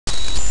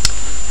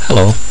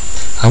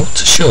I want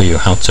to show you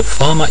how to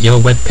format your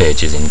web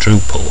pages in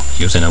Drupal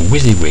using a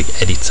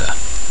WYSIWYG editor.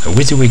 A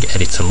WYSIWYG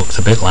editor looks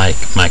a bit like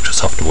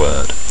Microsoft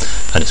Word,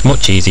 and it's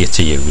much easier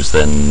to use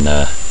than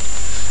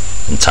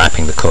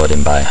typing the code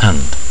in by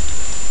hand.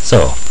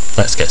 So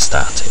let's get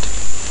started.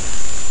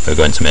 We're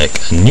going to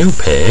make a new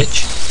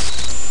page.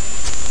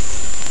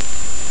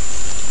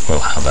 We'll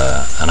have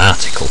an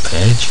article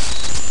page.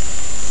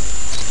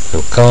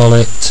 We'll call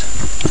it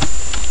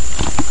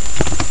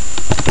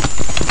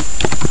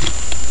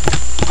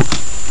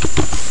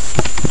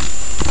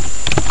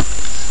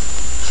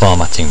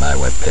Formatting my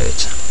web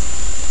page.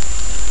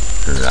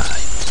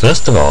 Right,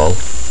 first of all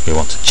we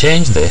want to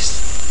change this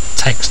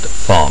text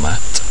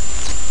format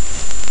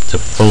to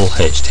full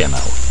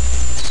HTML.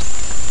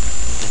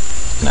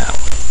 Now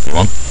we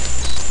want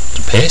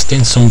to paste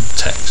in some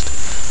text.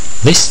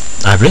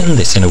 I've written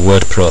this in a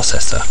word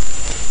processor.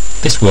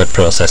 This word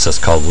processor is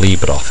called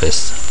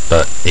LibreOffice,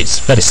 but it's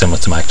very similar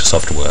to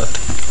Microsoft Word.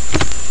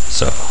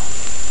 So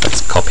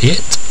let's copy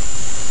it.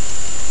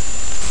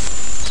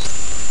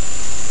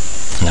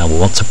 Now we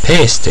want to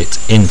paste it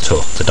into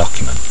the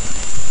document.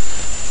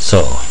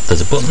 So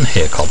there's a button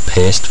here called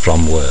Paste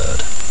from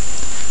Word.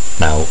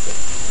 Now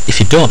if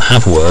you don't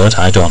have Word,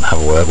 I don't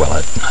have Word,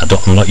 well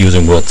I'm not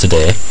using Word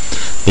today.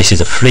 This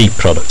is a free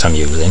product I'm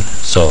using,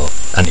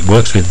 and it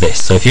works with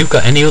this. So if you've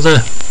got any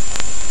other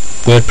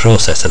word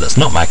processor that's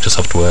not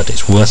Microsoft Word,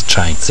 it's worth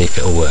trying to see if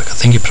it'll work. I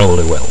think it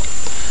probably will.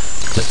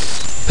 Click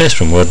Paste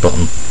from Word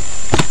button,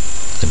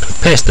 simply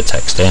paste the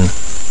text in,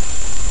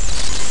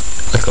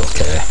 click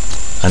OK,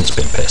 and it's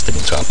been pasted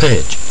into our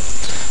page.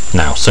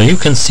 Now, so you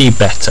can see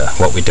better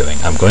what we're doing,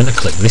 I'm going to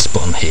click this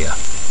button here,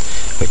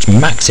 which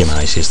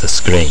maximises the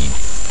screen,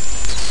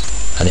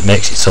 and it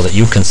makes it so that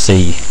you can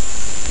see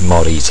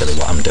more easily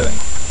what I'm doing.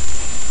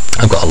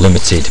 I've got a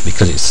limited,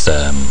 because it's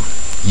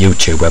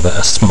YouTube, I've got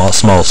a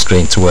small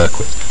screen to work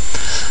with.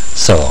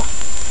 So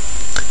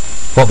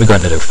what we're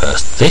going to do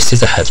first, this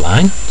is a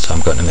headline, so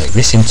I'm going to make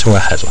this into a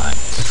headline.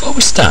 Before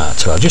we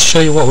start, I'll just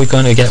show you what we're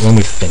going to get when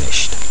we've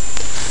finished.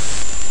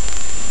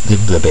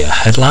 There'll be a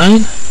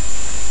headline.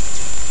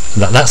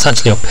 That's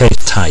actually your page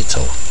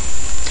title.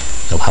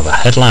 You'll have a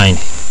headline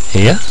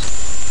here.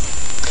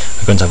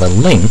 We're going to have a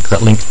link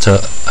that links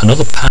to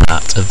another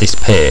part of this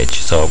page.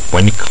 So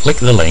when you click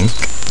the link,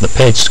 the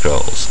page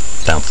scrolls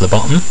down to the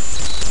bottom.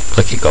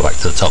 Click it, go back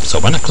to the top. So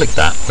when I click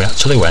that, we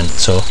actually went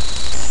to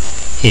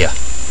here.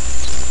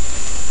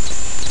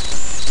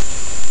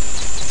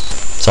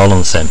 It's all on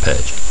the same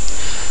page.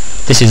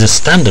 This is a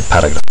standard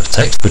paragraph of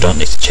text. We don't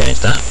need to change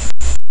that.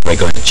 We're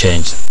going to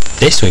change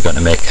this. We're going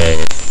to make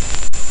a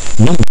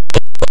number.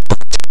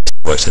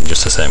 Works in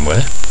just the same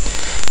way.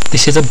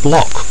 This is a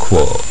block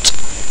quote,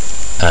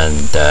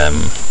 and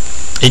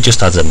it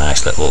just adds a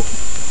nice little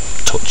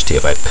touch to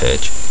your web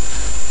page.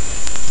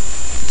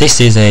 This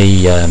is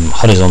a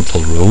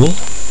horizontal rule,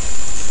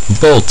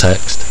 bold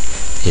text,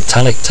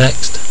 italic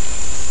text,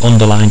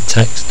 underlined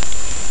text,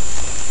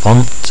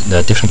 font,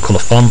 different colour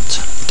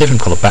font,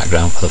 different colour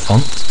background for the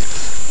font.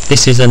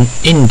 This is an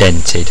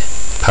indented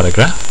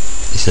paragraph.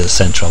 This is a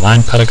central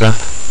line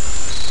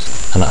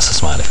paragraph, and that's a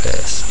smiley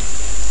face.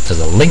 There's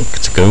a link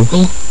to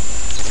Google,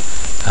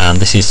 and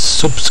this is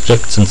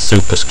subscript and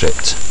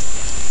superscript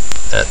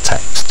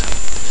text.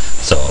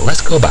 So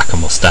let's go back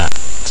and we'll start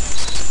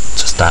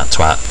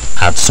to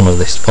add some of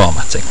this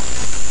formatting.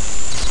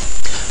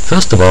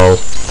 First of all,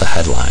 the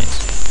headline.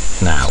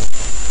 Now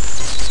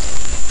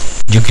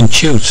you can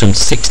choose from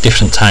 6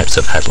 different types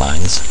of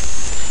headlines.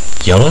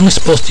 You're only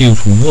supposed to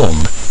use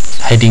one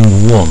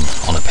heading 1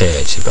 on a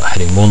page. You've got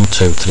heading 1,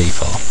 2, 3,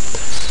 4.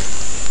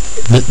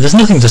 There's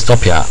nothing to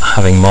stop you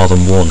having more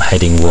than one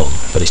heading 1,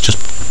 but it's just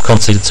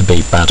considered to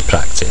be bad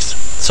practice.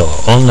 So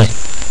only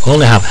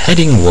have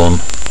heading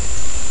 1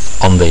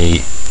 on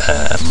the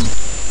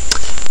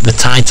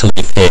title of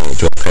your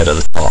page up here at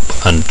the top,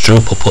 and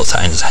Drupal puts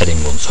that in as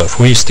heading 1. So if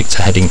we stick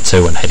to heading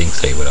 2 and heading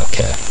 3, we're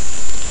okay.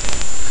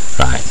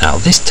 Right, now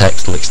this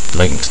text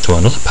links to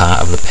another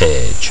part of the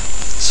page.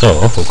 So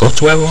we'll go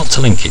to where we want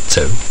to link it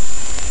to.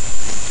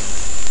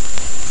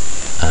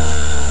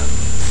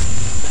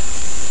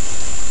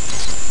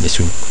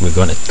 We're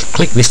going to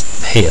click this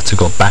here to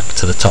go back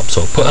to the top.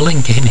 So we'll put a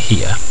link in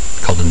here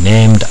called a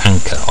named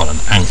anchor, or an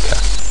anchor,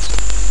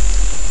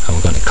 and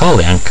we're going to call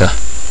the anchor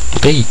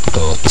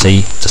BOT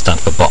to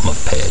stand for bottom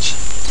of page,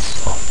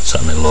 or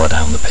certainly lower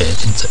down the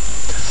page, isn't it?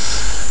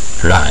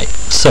 Right,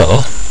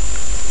 so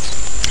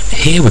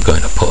here we're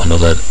going to put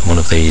another one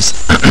of these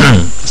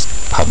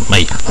pardon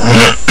me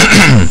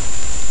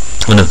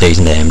one of these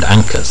named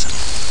anchors,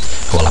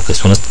 and we'll have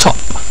this one as top.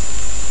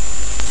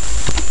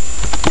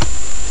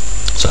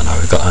 So now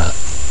we've got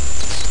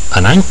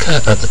an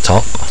anchor at the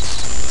top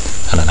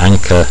and an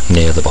anchor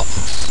near the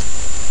bottom.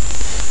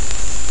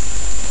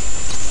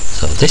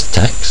 So this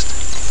text,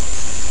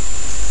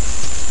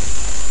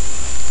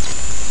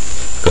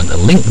 we're going to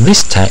link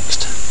this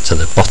text to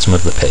the bottom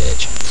of the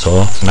page.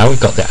 So now we've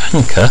got the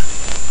anchor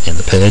in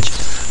the page,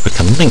 we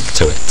can link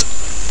to it,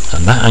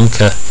 and that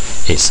anchor,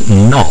 it's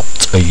not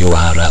a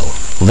URL.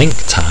 Link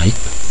type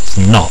is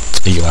not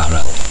a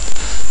URL.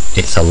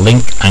 it's a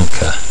link to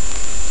anchor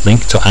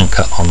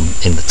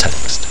in the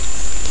text,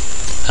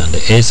 and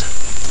it is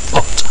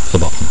at the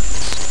bottom.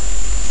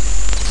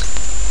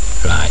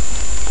 Right,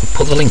 we'll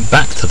put the link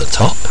back to the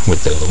top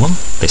with the other one,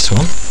 this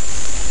one.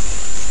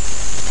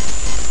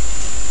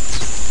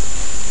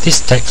 This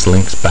text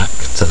links back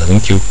to the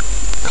link you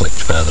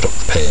clicked further up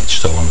the page,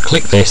 so when we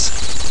click this,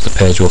 the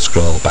page will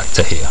scroll back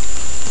to here.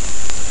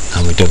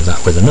 And we do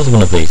that with another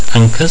one of these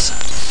anchors.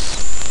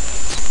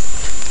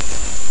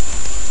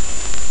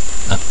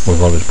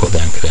 We've already put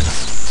the anchor in,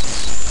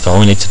 so all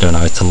we need to do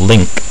now is to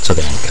link to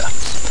the anchor.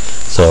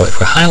 So if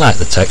we highlight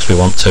the text we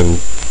want to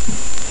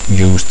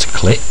use to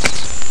click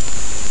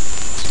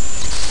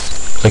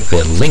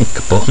the link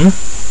button.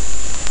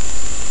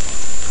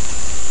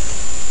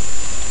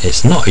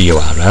 It's not a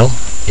URL,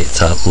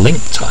 it's a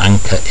link to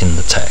anchor in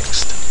the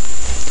text,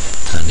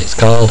 and it's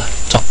called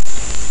top.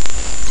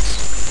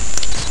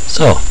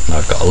 So now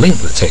I've got a link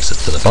that takes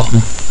us to the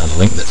bottom and a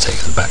link that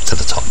takes us back to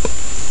the top.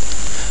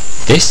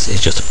 This is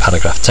just a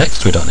paragraph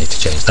text, we don't need to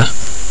change that.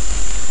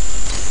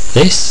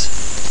 This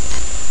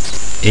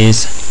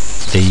is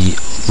the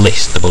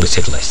list, the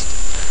bulleted list.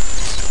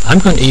 I'm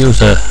going to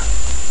use a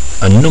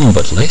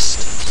numbered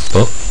list,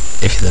 but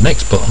if the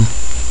next button,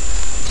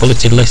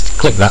 bulleted list,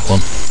 click that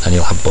one and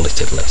you'll have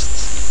bulleted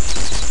lists.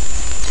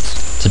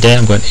 Today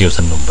I'm going to use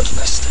a numbered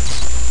list.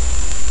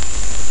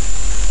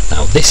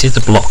 Now this is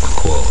the block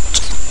quote.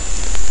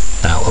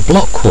 Now a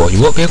block quote, you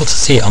won't be able to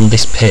see it on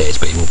this page,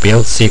 but you will be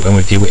able to see it when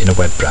we view it in a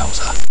web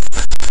browser.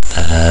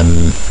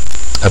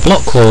 A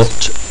block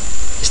quote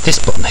is this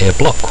button here,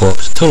 block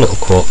quotes, two little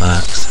quote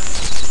marks,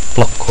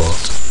 block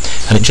quote,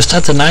 and it just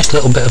adds a nice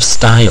little bit of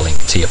styling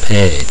to your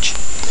page.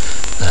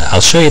 I'll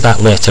show you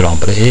that later on,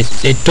 but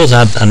it does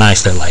add a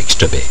nice little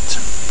extra bit.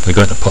 We're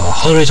going to put a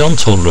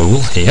horizontal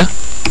rule here,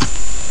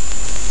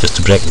 just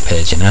to break the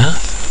page in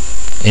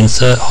half.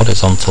 Insert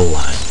horizontal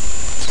line.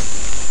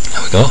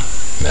 There we go,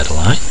 made a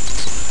line.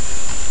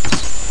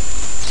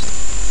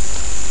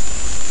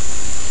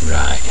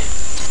 Right,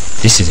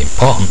 this is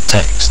important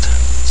text,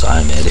 so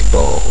I made it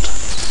bold.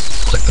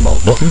 Click the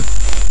bold button,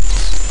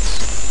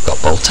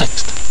 got bold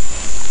text.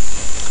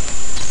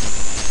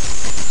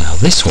 Now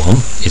this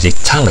one is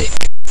italic.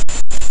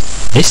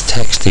 This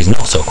text is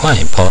not so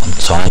quite important,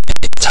 so I made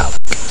it italic.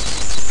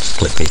 Just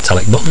click the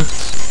italic button.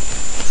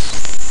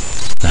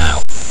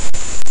 Now,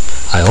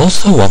 I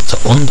also want to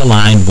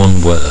underline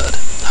one word.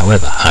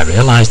 However, I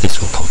realise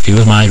this will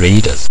confuse my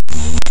readers.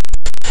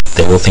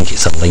 They will think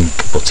it's a link,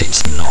 but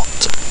it's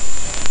not.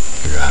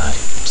 Right,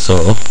 so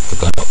we're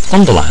going to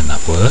underline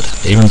that word,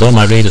 even though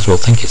my readers will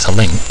think it's a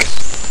link.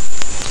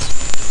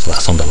 So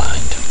that's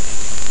underlined.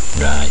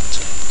 Right.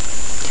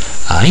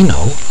 I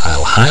know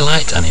I'll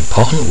highlight an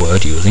important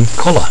word using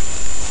colour.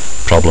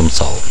 Problem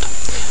solved.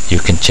 You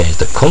can change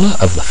the colour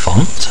of the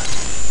font.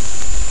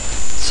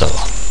 So,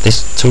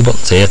 this two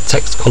buttons here,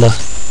 text colour,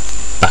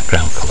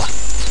 background colour.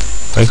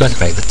 We're going to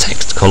make the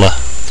text colour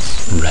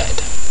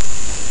red.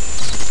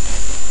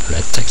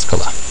 Red text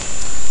colour.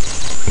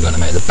 We're going to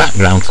make the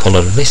background colour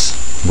of this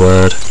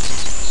word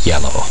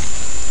yellow.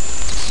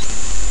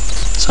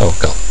 So we've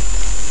got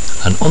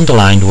an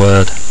underlined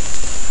word,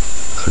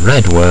 a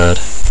red word,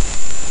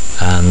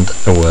 and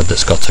a word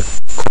that's got a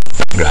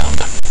background.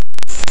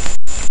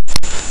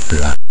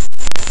 Right.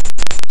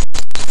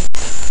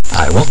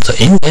 I want to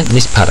indent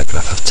this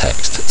paragraph of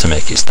text to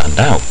make it stand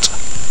out.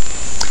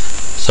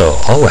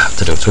 So all we have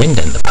to do to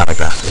indent the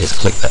paragraph is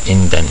click the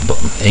indent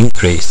button,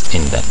 increase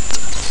indent.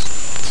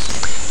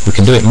 We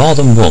can do it more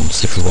than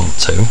once if we want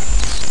to,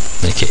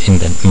 make it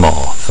indent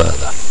more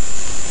further.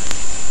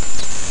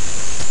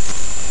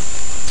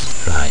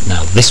 Right,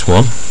 now this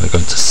one, we're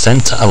going to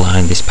centre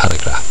align this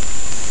paragraph.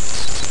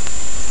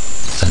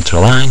 Centre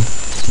align,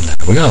 and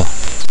there we go.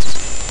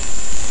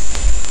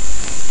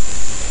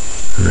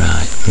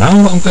 Right,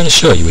 now what I'm going to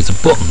show you is a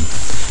button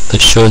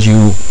that shows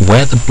you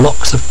where the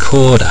blocks of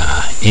code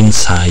are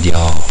inside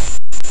your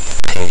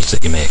page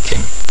that you're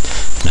making.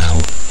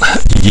 Now,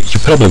 you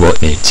probably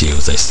won't need to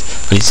use this,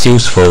 but it's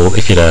useful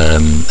if you're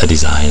a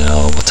designer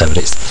or whatever.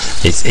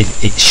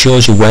 It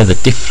shows you where the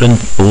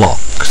different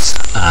blocks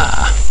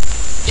are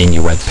in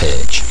your web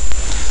page.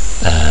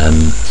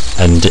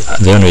 And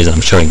the only reason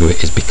I'm showing you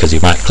it is because you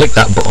might click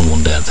that button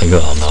one day and think,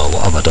 oh no,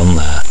 what have I done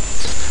there?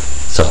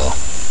 So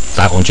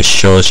that one just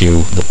shows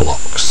you the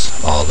blocks,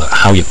 or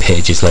how your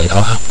page is laid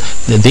out.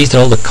 These are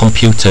all the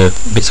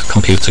bits of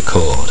computer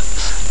code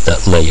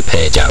that lay your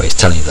page out. It's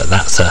telling you that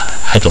that's a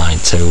headline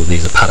 2,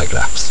 these are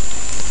paragraphs.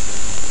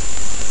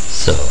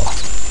 So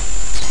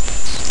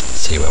let's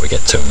see where we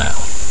get to now.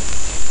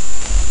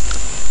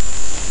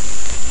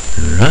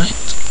 Right.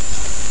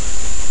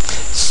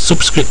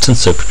 Subscript and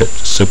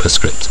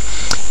superscript.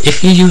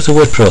 If you use a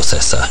word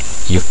processor,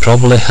 you've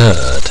probably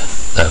heard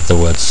of the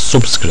words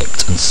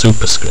subscript and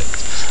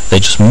superscript. They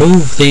just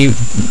move the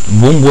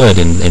one word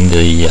in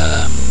the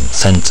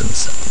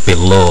sentence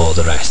below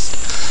the rest.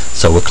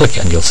 So we'll click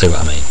it and you'll see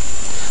what I mean.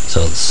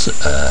 So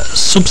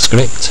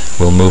subscript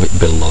will move it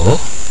below.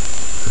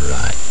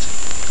 Right.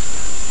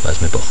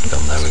 Where's my button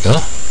gone? There we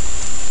go.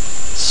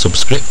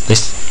 subscript.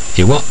 This, if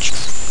you watch,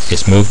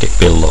 it's moved it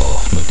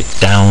below, moved it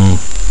down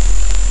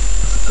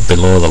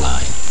below the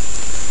line,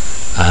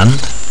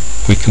 and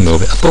we can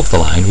move it above the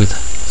line with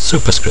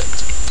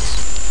superscript.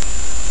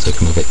 So you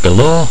can move it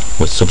below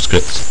with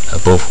subscript,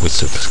 above with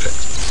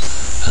superscript,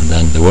 and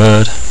then the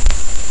word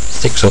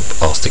sticks up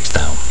or sticks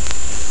down.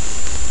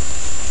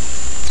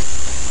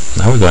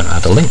 Now we're going to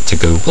add a link to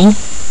Google.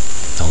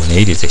 All we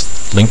need is this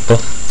link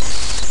button.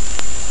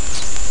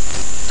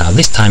 Now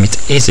this time it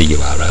is a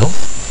URL,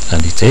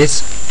 and it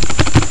is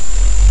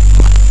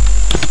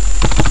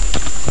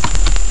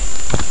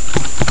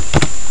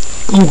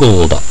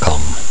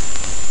google.com.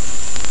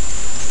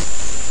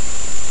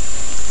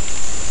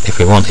 If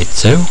we wanted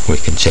to, we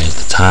can change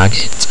the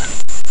target.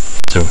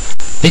 So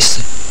this,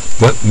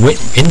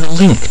 in the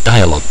link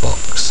dialog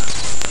box,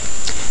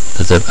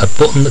 there's a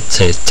button that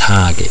says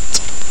target.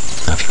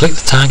 Now if you click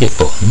the target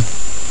button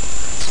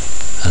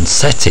and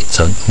set it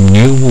to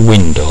new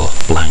window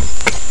blank,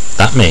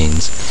 that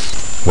means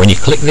when you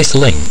click this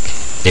link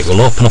it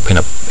will open up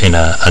in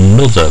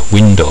another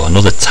window,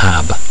 another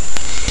tab,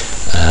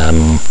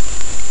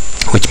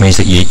 which means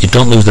that you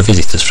don't lose the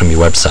visitors from your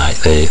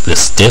website.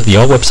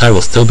 Your website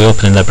will still be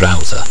open in their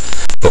browser,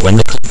 but when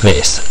they click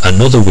this,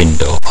 another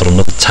window or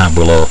another tab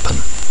will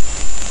open,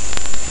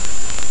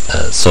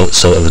 so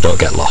that they don't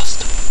get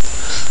lost.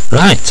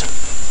 Right,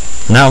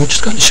 now I'm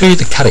just going to show you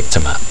the character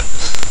map.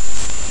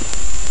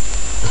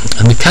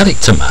 And the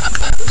character map,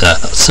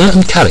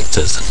 certain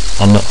characters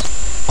on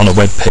a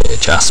web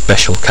page are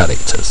special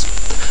characters.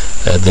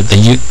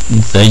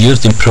 They're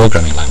used in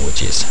programming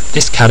languages.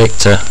 This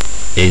character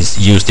is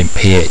used in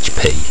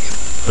PHP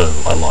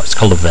a lot. It's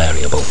called a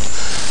variable.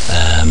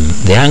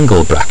 The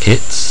angle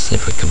brackets,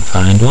 if we can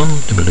find one,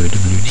 not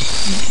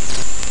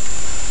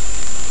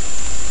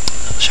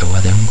sure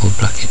where the angle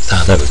brackets,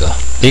 there we go.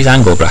 These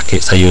angle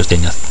brackets are used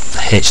in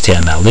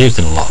HTML. They're used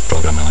in a lot of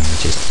programming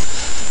languages.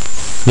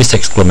 This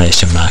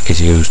exclamation mark is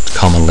used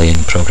commonly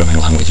in programming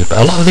languages, but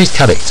a lot of these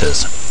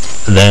characters,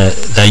 they're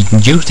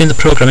used in the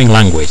programming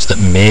language that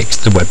makes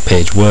the web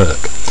page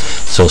work.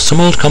 So some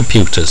old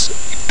computers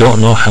don't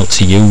know how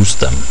to use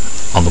them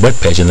on the web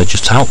page, and they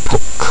just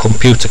output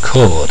computer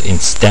code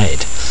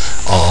instead.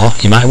 Or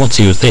you might want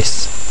to use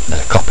this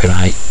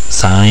copyright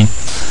sign,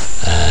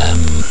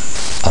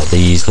 or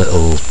these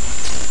little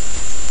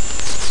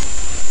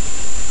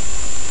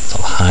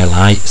sort of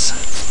highlights.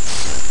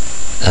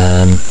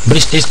 But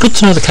it's good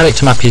to know the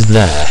character map is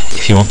there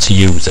if you want to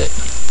use it.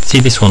 See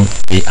this one,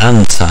 the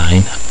AND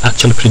sign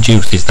actually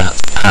produces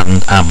that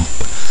AND AMP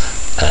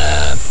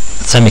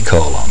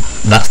semicolon.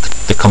 That's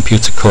the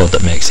computer code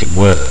that makes it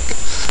work,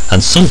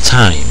 and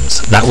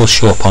sometimes that will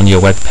show up on your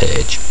web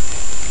page.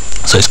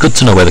 So it's good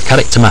to know where the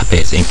character map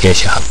is in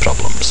case you have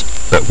problems,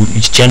 but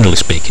generally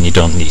speaking you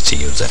don't need to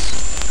use it.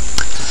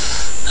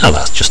 Now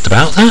that's just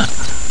about that.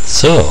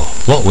 So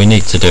what we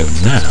need to do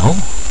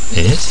now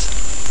is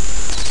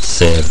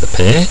save the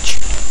page,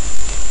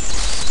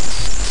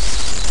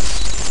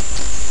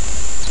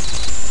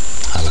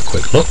 have a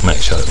quick look,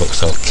 make sure it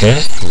looks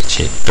okay, which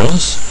it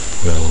does.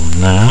 We'll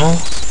now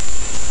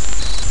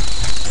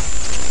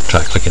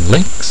try clicking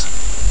links.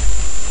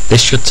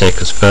 This should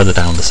take us further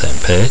down the same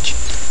page,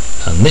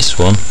 and this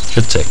one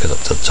should take us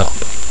up to the top.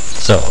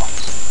 So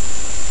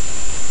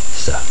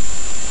this is a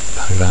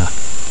paragraph,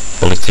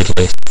 bulleted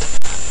list,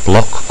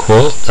 block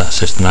quote, that's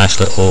just a nice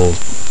little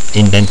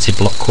indented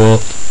block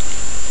quote,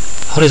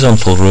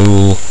 horizontal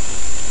rule,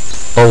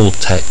 bold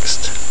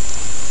text,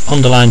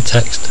 underlined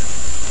text,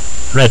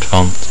 red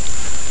font,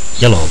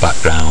 yellow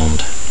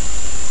background,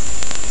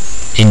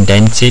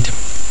 indented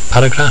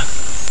paragraph,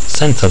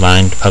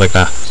 centre-lined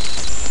paragraph,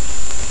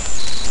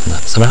 and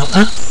that's about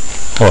that.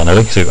 Oh, and a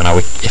link to it now.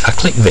 If I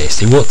click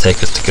this, it won't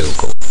take us to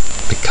Google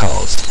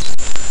because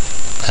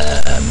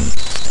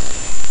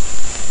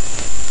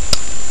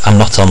I'm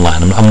not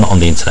online. I'm not on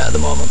the internet at the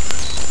moment.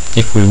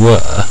 If we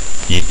were,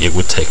 it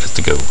would take us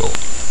to Google.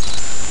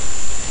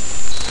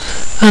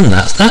 And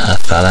that's that,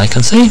 as far as I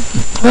can see.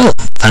 Well,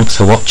 thanks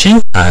for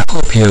watching. I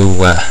hope you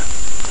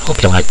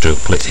like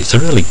Drupal. It's a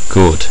really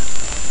good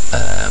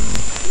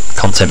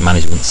content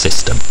management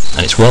system,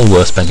 and it's well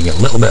worth spending a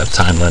little bit of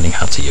time learning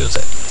how to use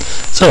it.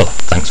 So,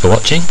 thanks for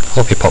watching.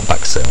 Hope you pop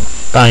back soon.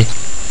 Bye.